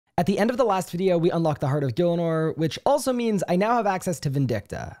At the end of the last video, we unlocked the Heart of Gilnor, which also means I now have access to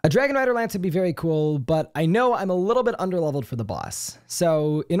Vindicta. A Dragon Rider Lance would be very cool, but I know I'm a little bit underleveled for the boss.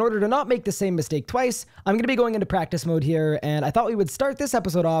 So in order to not make the same mistake twice, I'm going to be going into practice mode here, and I thought we would start this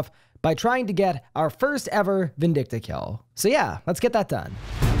episode off by trying to get our first ever Vindicta kill. So yeah, let's get that done.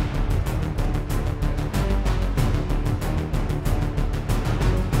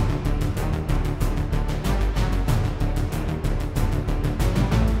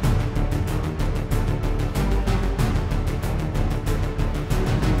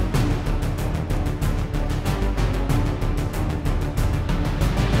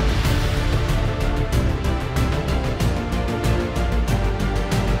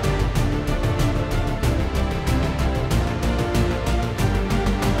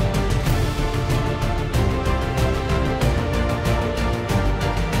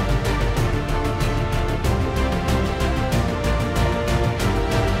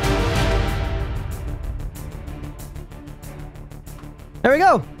 There we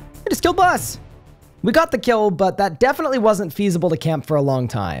go. We just killed boss. We got the kill, but that definitely wasn't feasible to camp for a long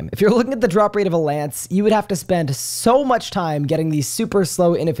time. If you're looking at the drop rate of a lance, you would have to spend so much time getting these super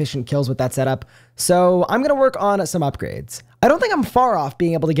slow, inefficient kills with that setup. So I'm going to work on some upgrades. I don't think I'm far off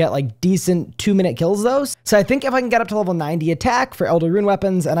being able to get like decent 2-minute kills though. So I think if I can get up to level 90 attack for Elder Rune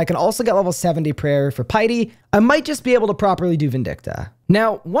weapons, and I can also get level 70 prayer for piety, I might just be able to properly do Vindicta.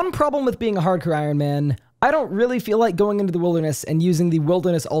 Now, one problem with being a hardcore Iron Man, I don't really feel like going into the wilderness and using the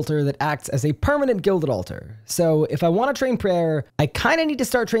wilderness altar that acts as a permanent gilded altar. So if I want to train prayer, I kind of need to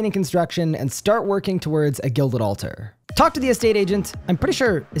start training construction and start working towards a gilded altar. Talk to the estate agent. I'm pretty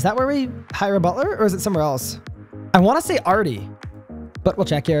sure, is that where we hire a butler or is it somewhere else? I want to say Artie, but we'll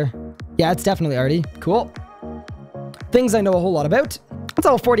check here. Yeah, it's definitely Artie. Cool. Things I know a whole lot about. It's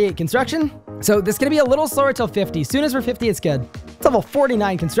level 48 construction. So this is going to be a little slower till 50. As soon as we're 50, it's good. It's level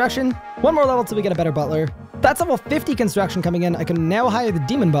 49 construction. One more level till we get a better butler. That's level 50 construction coming in. I can now hire the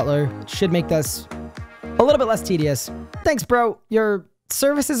demon butler. Should make this a little bit less tedious. Thanks, bro. Your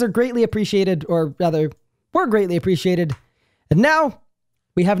services are greatly appreciated, or rather, were greatly appreciated. And now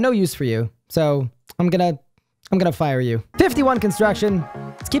we have no use for you. So I'm gonna fire you. 51 construction.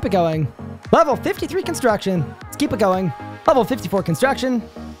 Let's keep it going. Level 53 construction. Let's keep it going. Level 54 construction.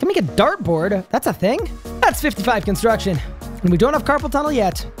 Can we make a dartboard? That's a thing? That's 55 construction. And we don't have carpal tunnel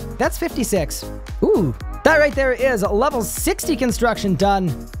yet. That's 56. Ooh, that right there is level 60 construction done.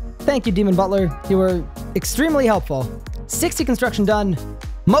 Thank you, Demon Butler. You were extremely helpful. 60 construction done.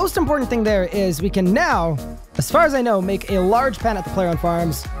 Most important thing there is we can now, as far as I know, make a large pen at the Player on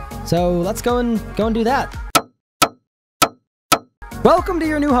Farms. So let's go and do that. Welcome to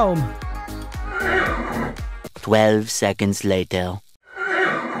your new home. 12 seconds later.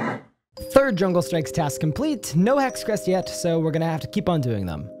 Third Jungle Strikes task complete. No Hex Crest yet, so we're gonna have to keep on doing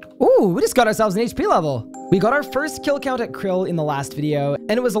them. Ooh, we just got ourselves an HP level. We got our first kill count at Krill in the last video,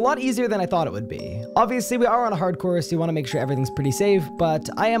 and it was a lot easier than I thought it would be. Obviously, we are on a hardcore, so you want to make sure everything's pretty safe, but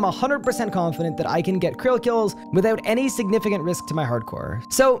I am 100% confident that I can get Krill kills without any significant risk to my hardcore.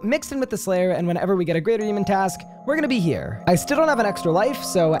 So, mixed in with the Slayer, and whenever we get a Greater Demon task, we're gonna be here. I still don't have an extra life,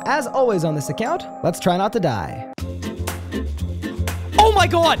 so as always on this account, let's try not to die. Oh my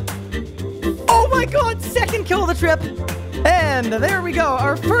god! Oh my god, second kill of the trip. And there we go,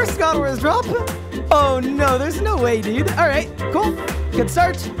 our first God Wars drop. Oh no, there's no way, dude. All right, cool, good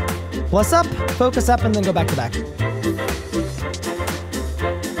start. Plus up, focus up, and then go back to back.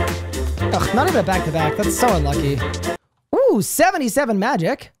 Ugh, not even a back to back, that's so unlucky. Ooh, 77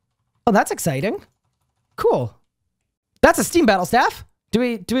 magic. Oh, that's exciting. Cool. That's a Steam Battle Staff. Do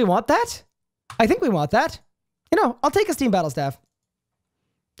we want that? I think we want that. You know, I'll take a Steam Battle Staff.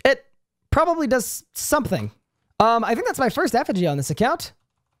 It probably does something. I think that's my first effigy on this account.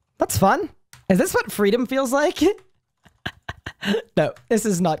 That's fun. Is this what freedom feels like? No, this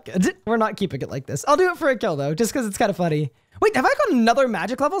is not good. We're not keeping it like this. I'll do it for a kill though, just because it's kind of funny. Wait, have I got another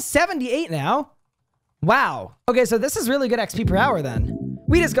magic level? 78 now? Wow. Okay, so this is really good XP per hour then.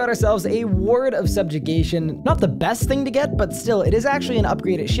 We just got ourselves a Ward of Subjugation. Not the best thing to get, but still, it is actually an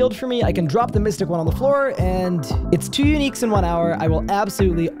upgraded shield for me. I can drop the Mystic one on the floor, and it's 2 uniques in 1 hour. I will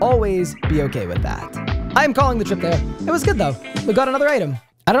absolutely always be okay with that. I'm calling the trip there. It was good though. We got another item.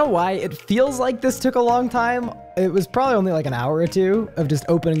 I don't know why it feels like this took a long time. It was probably only like an hour or two of just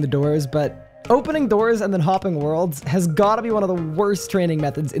opening the doors, but opening doors and then hopping worlds has got to be one of the worst training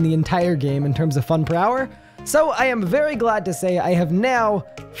methods in the entire game in terms of fun per hour. So I am very glad to say I have now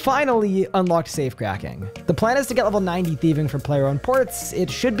finally unlocked safe cracking. The plan is to get level 90 thieving for player-owned ports. It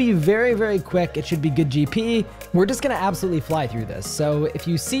should be very, very quick. It should be good GP. We're just gonna absolutely fly through this. So if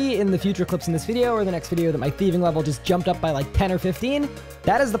you see in the future clips in this video or the next video that my thieving level just jumped up by like 10 or 15,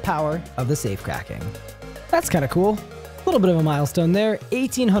 that is the power of the safe cracking. That's kind of cool. A little bit of a milestone there.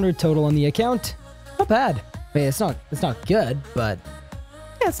 1,800 total on the account. Not bad. I mean, it's not good, but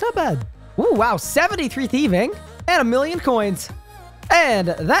yeah, it's not bad. Ooh, wow, 73 thieving and 1,000,000 coins. And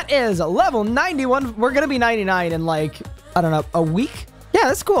that is level 91. We're going to be 99 in like, I don't know, a week. Yeah,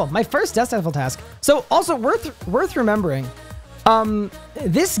 that's cool. My first death level task. So also worth remembering,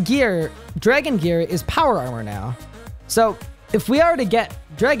 this gear, dragon gear, is power armor now. So if we are to get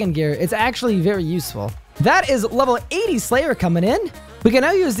dragon gear, it's actually very useful. That is level 80 Slayer coming in. We can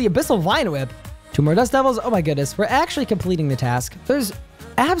now use the Abyssal Vine Whip. 2 more Dust Devils. Oh my goodness, we're actually completing the task. There's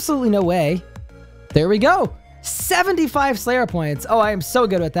absolutely no way. There we go. 75 Slayer points. Oh, I am so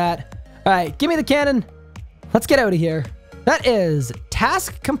good with that. All right, give me the cannon. Let's get out of here. That is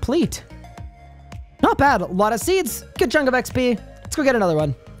task complete. Not bad. A lot of seeds. Good chunk of XP. Let's go get another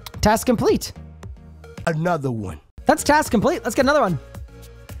one. Task complete. Another one. That's task complete. Let's get another one.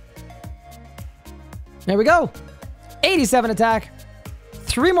 There we go. 87 attack.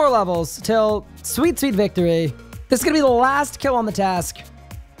 3 more levels till sweet, sweet victory. This is going to be the last kill on the task.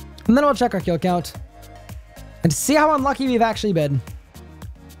 And then we'll check our kill count and see how unlucky we've actually been.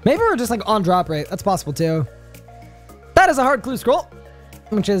 Maybe we're just like on drop rate. That's possible too. That is a hard clue scroll,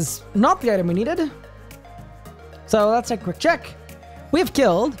 which is not the item we needed. So let's take a quick check. We have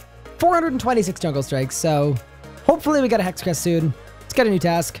killed 426 jungle strikes. So hopefully we get a Hex Crest soon. Let's get a new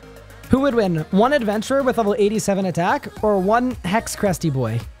task. Who would win? One adventurer with level 87 attack or one Hex Cresty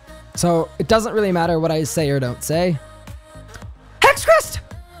boy? So it doesn't really matter what I say or don't say. Hex Crest!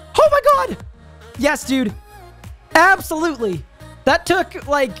 Oh my god! Yes, dude. Absolutely. That took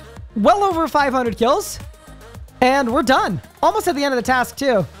like well over 500 kills. And we're done. Almost at the end of the task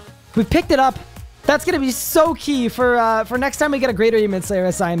too. We picked it up. That's going to be so key for next time we get a Greater Demon Slayer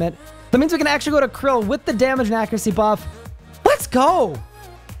assignment. That means we can actually go to Krill with the damage and accuracy buff. Let's go.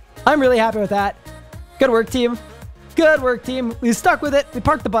 I'm really happy with that. Good work, team. Good work, team. We stuck with it. We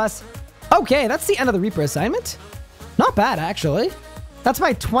parked the bus. Okay, that's the end of the Reaper assignment. Not bad, actually. That's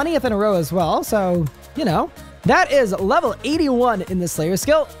my 20th in a row as well, so, you know. That is level 81 in the Slayer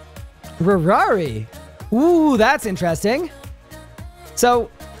skill. Rarari. Ooh, that's interesting.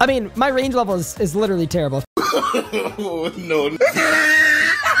 So, I mean, my range level is literally terrible. Oh, no.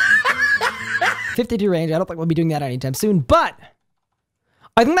 52 range. I don't think we'll be doing that anytime soon, but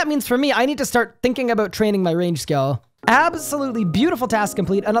I think that means for me, I need to start thinking about training my range skill. Absolutely beautiful task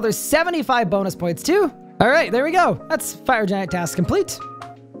complete. Another 75 bonus points too. All right, there we go. That's Fire Giant task complete.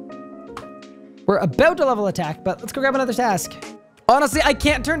 We're about to level attack, but let's go grab another task. Honestly, I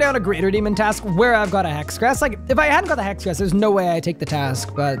can't turn down a Greater Demon task where I've got a Hex Crest. Like, if I hadn't got the Hex Crest, there's no way I take the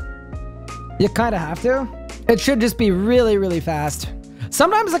task, but you kind of have to. It should just be really, really fast.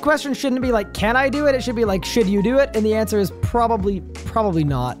 Sometimes the question shouldn't be like, can I do it? It should be like, should you do it? And the answer is probably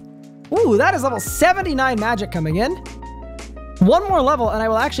not. Ooh, that is level 79 magic coming in. One more level and I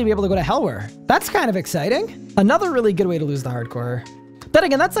will actually be able to go to Hellware. That's kind of exciting. Another really good way to lose the hardcore. Then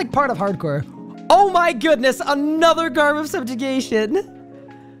again, that's like part of hardcore. Oh my goodness, another Garb of Subjugation.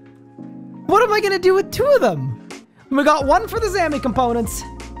 What am I gonna do with 2 of them? We got one for the Zami components.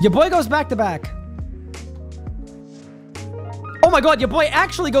 Your boy goes back to back. Oh my god, your boy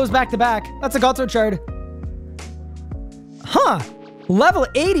actually goes back to back. That's a Godsword shard. Huh. Level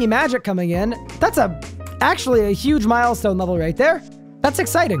 80 magic coming in. That's actually a huge milestone level right there. That's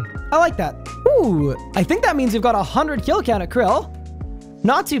exciting. I like that. Ooh, I think that means we've got 100 kill count at Krill.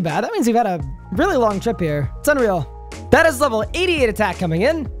 Not too bad. That means we've had a really long trip here. It's unreal. That is level 88 attack coming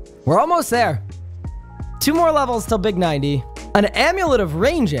in. We're almost there. 2 more levels till big 90. An Amulet of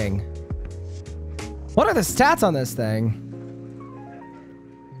Ranging. What are the stats on this thing?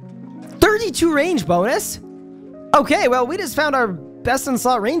 32 range bonus? Okay, well, we just found our best in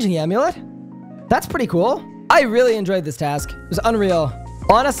slot ranging amulet. That's pretty cool. I really enjoyed this task. It was unreal.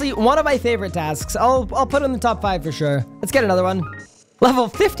 Honestly, one of my favorite tasks. I'll put it in the top 5 for sure. Let's get another one. Level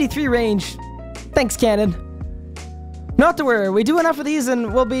 53 range. Thanks, Cannon. Not to worry, we do enough of these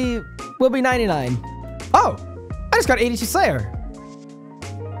and we'll be 99. Oh, I just got 82 Slayer.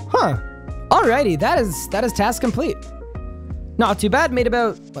 Huh. Alrighty, that is task complete. Not too bad. Made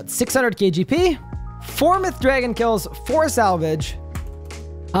about, what, 600 KGP? 4 Myth Dragon kills, 4 salvage.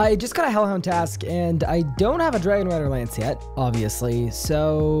 I just got a Hellhound task, and I don't have a Dragon Rider Lance yet, obviously,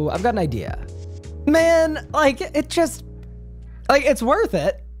 so I've got an idea. Man, like, it's worth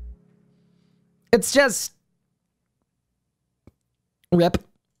it. It's just, Rip.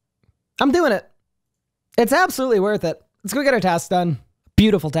 I'm doing it. It's absolutely worth it. Let's go get our task done.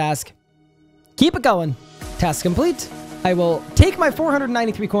 Beautiful task. Keep it going. Task complete. I will take my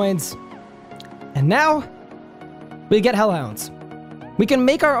 493 coins. And now, we get Hellhounds. We can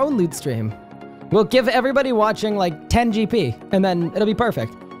make our own loot stream. We'll give everybody watching like 10 GP, and then it'll be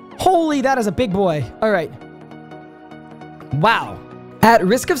perfect. Holy, that is a big boy. All right. Wow. At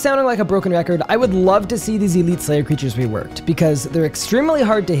risk of sounding like a broken record, I would love to see these Elite Slayer creatures reworked, because they're extremely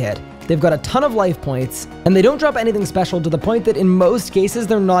hard to hit, they've got a ton of life points, and they don't drop anything special to the point that in most cases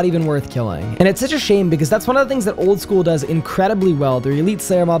they're not even worth killing. And it's such a shame because that's one of the things that Old School does incredibly well. Their Elite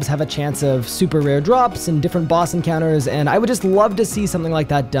Slayer mobs have a chance of super rare drops and different boss encounters, and I would just love to see something like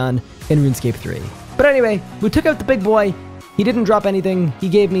that done in RuneScape 3. But anyway, we took out the big boy. He didn't drop anything. He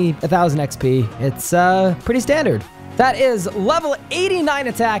gave me 1000 XP. It's pretty standard. That is level 89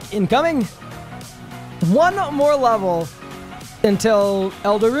 attack incoming. One more level until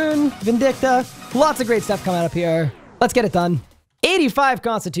Elder Rune, Vindicta. Lots of great stuff coming up here. Let's get it done. 85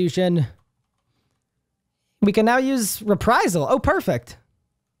 Constitution. We can now use Reprisal. Oh, perfect.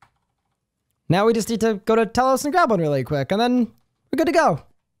 Now we just need to go to Telos and grab one really quick, and then we're good to go.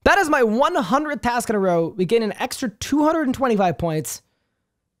 That is my 100th task in a row. We gain an extra 225 points.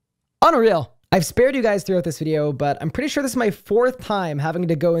 Unreal. I've spared you guys throughout this video, but I'm pretty sure this is my 4th time having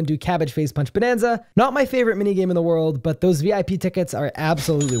to go and do Cabbage Face Punch Bonanza. Not my favorite minigame in the world, but those VIP tickets are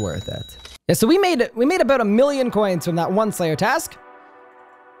absolutely worth it. Yeah, so we made about 1 million coins from that one Slayer task.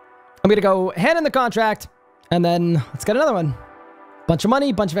 I'm gonna go hand in the contract, and then let's get another one. Bunch of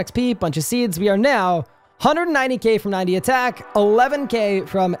money, bunch of XP, bunch of seeds. We are now 190k from 90 attack, 11k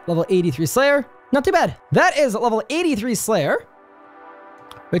from level 83 Slayer. Not too bad. That is level 83 Slayer,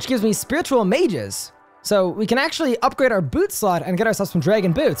 which gives me Spiritual Mages. So we can actually upgrade our boot slot and get ourselves some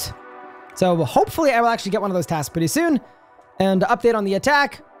Dragon Boots. So hopefully I will actually get one of those tasks pretty soon. And update on the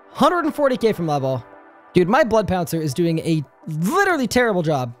attack, 140k from level. Dude, my Blood Pouncer is doing a literally terrible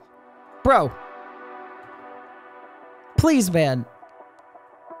job. Bro. Please, man.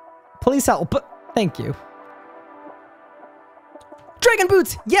 Please help. Thank you. Dragon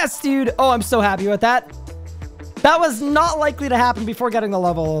Boots! Yes, dude! Oh, I'm so happy with that. That was not likely to happen before getting the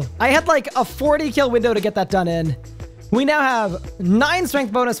level. I had like a 40 kill window to get that done in. We now have 9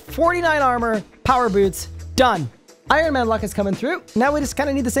 strength bonus, 49 armor, power boots, done. Iron Man luck is coming through. Now we just kind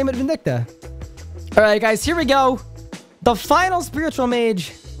of need the same at Vindicta. All right, guys, here we go. The final Spiritual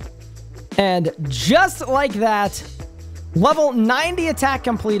Mage. And just like that, level 90 attack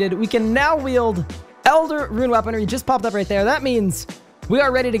completed. We can now wield Elder Rune Weaponry. Just popped up right there. That means we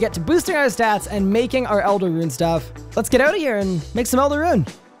are ready to get to boosting our stats and making our Elder Rune stuff. Let's get out of here and make some Elder Rune.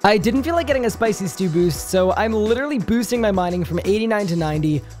 I didn't feel like getting a Spicy Stew boost, so I'm literally boosting my mining from 89 to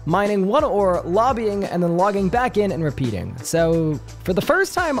 90, mining 1 ore, lobbying, and then logging back in and repeating. So for the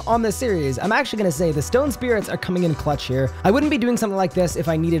first time on this series, I'm actually going to say the Stone Spirits are coming in clutch here. I wouldn't be doing something like this if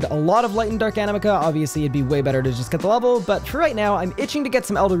I needed a lot of Light and Dark Animica. Obviously, it'd be way better to just get the level, but for right now, I'm itching to get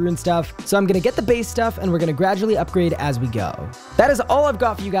some Elder Rune stuff, so I'm going to get the base stuff, and we're going to gradually upgrade as we go. That is all I've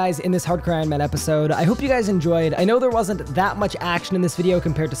got for you guys in this Hardcore Iron Man episode. I hope you guys enjoyed. I know there wasn't that much action in this video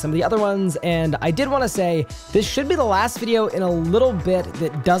compared to some of the other ones, and I did want to say this should be the last video in a little bit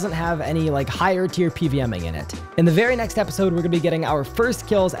that doesn't have any like higher tier PVMing in it. In the very next episode, we're going to be getting our first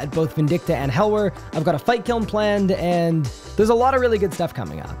kills at both Vindicta and Hellwar. I've got a fight kiln planned, and there's a lot of really good stuff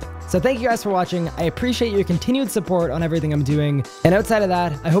coming up. So thank you guys for watching. I appreciate your continued support on everything I'm doing. And outside of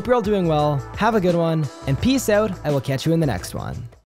that, I hope you're all doing well. Have a good one, and peace out. I will catch you in the next one.